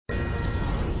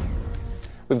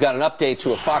We've got an update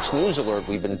to a Fox News alert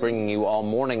we've been bringing you all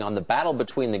morning on the battle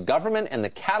between the government and the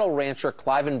cattle rancher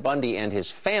Cliven Bundy and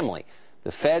his family.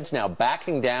 The feds now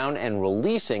backing down and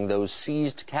releasing those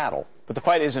seized cattle. But the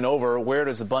fight isn't over. Where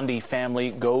does the Bundy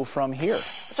family go from here?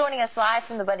 Joining us live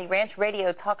from the Bundy Ranch,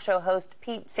 radio talk show host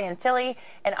Pete Santilli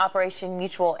and Operation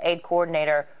Mutual Aid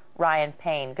Coordinator Ryan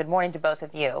Payne. Good morning to both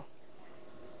of you.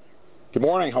 Good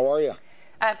morning. How are you?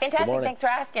 Fantastic. Thanks for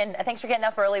asking. Thanks for getting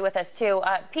up early with us, too.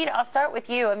 Pete, I'll start with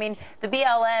you. I mean, the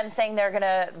BLM saying they're going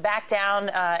to back down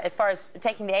as far as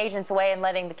taking the agents away and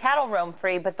letting the cattle roam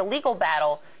free, but the legal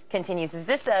battle continues. Is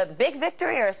this a big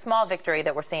victory or a small victory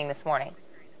that we're seeing this morning?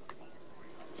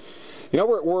 You know,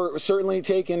 we're certainly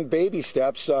taking baby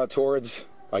steps towards,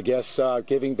 I guess,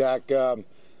 giving back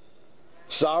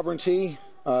sovereignty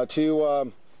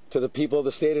to the people of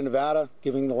the state of Nevada,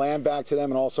 giving the land back to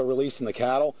them, and also releasing the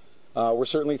cattle. We're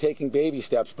certainly taking baby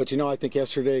steps, but you know, I think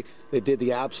yesterday they did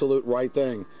the absolute right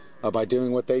thing by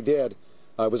doing what they did.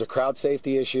 It was a crowd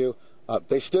safety issue.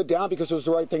 They stood down because it was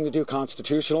the right thing to do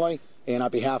constitutionally and on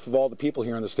behalf of all the people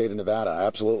here in the state of Nevada.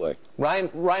 Absolutely. Ryan,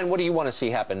 what do you want to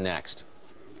see happen next?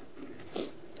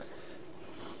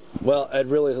 Well, I'd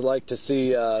really like to see,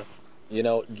 you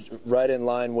know, right in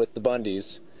line with the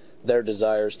Bundys, their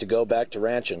desires to go back to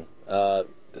ranching.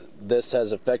 This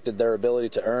has affected their ability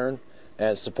to earn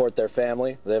and support their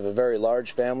family. They have a very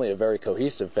large family, a very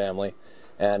cohesive family,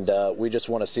 and we just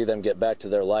want to see them get back to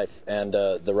their life and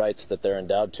the rights that they're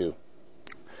endowed to.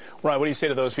 Right, what do you say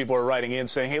to those people who are writing in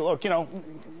saying, hey, look, you know,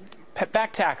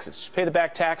 back taxes, pay the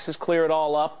back taxes, clear it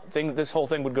all up, this whole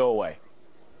thing would go away?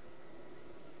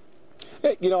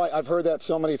 Hey, you know, I've heard that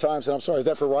so many times, and I'm sorry, is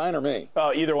that for Ryan or me?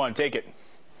 Either one, take it.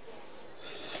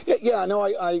 Yeah, no,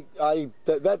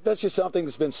 that's just something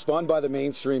that's been spun by the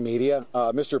mainstream media.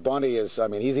 Mr. Bundy is, I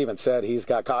mean, he's even said he's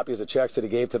got copies of checks that he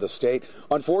gave to the state.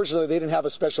 Unfortunately, they didn't have a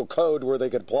special code where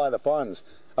they could apply the funds.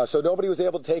 So nobody was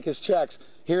able to take his checks.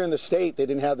 Here in the state, they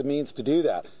didn't have the means to do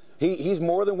that. He's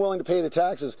more than willing to pay the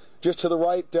taxes just to the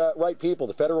right people.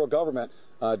 The federal government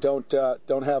don't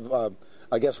have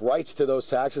I guess, rights to those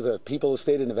taxes. The people of the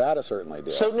state of Nevada certainly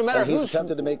do. So no matter he's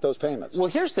attempted to make those payments. Well,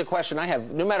 here's the question I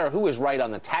have. No matter who is right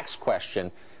on the tax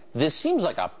question, this seems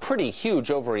like a pretty huge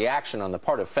overreaction on the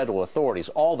part of federal authorities.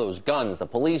 All those guns, the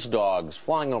police dogs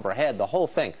flying overhead, the whole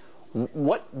thing. Do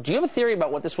you have a theory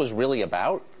about what this was really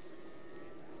about?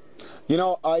 You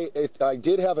know, I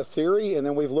did have a theory, and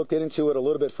then we've looked into it a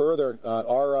little bit further.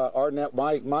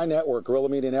 My network, Guerrilla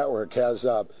Media Network, has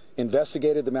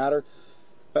investigated the matter.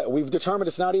 We've determined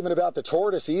it's not even about the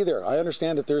tortoise either. I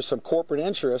understand that there's some corporate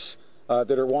interests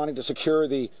that are wanting to secure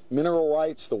the mineral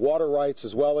rights, the water rights,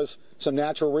 as well as some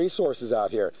natural resources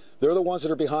out here. They're the ones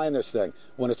that are behind this thing.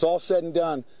 When it's all said and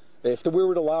done, if we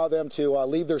were to allow them to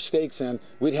leave their stakes in,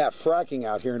 we'd have fracking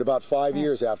out here in about 5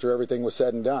 years after everything was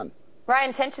said and done.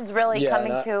 Ryan, tension's really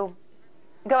coming to...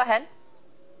 Go ahead.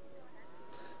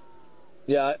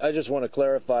 Yeah, I just want to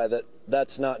clarify that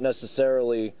that's not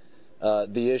necessarily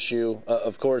the issue.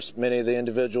 Of course, many of the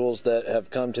individuals that have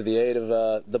come to the aid of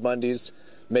the Bundys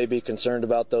may be concerned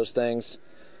about those things.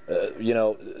 You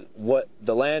know, what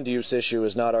the land use issue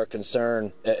is not our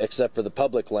concern, except for the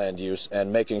public land use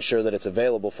and making sure that it's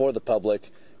available for the public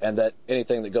and that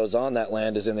anything that goes on that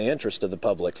land is in the interest of the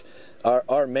public.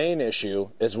 Our main issue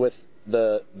is with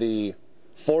the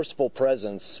forceful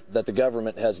presence that the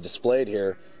government has displayed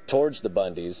here towards the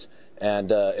Bundys,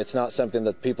 and it's not something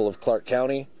that people of Clark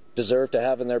County deserve to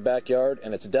have in their backyard,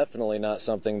 and it's definitely not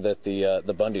something that the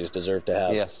Bundys deserve to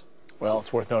have. Yes. Well,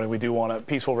 it's worth noting we do want a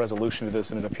peaceful resolution to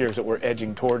this, and it appears that we're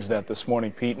edging towards that this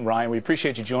morning. Pete and Ryan, we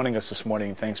appreciate you joining us this morning,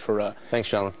 and thanks for thanks,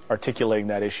 gentlemen, articulating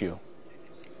that issue.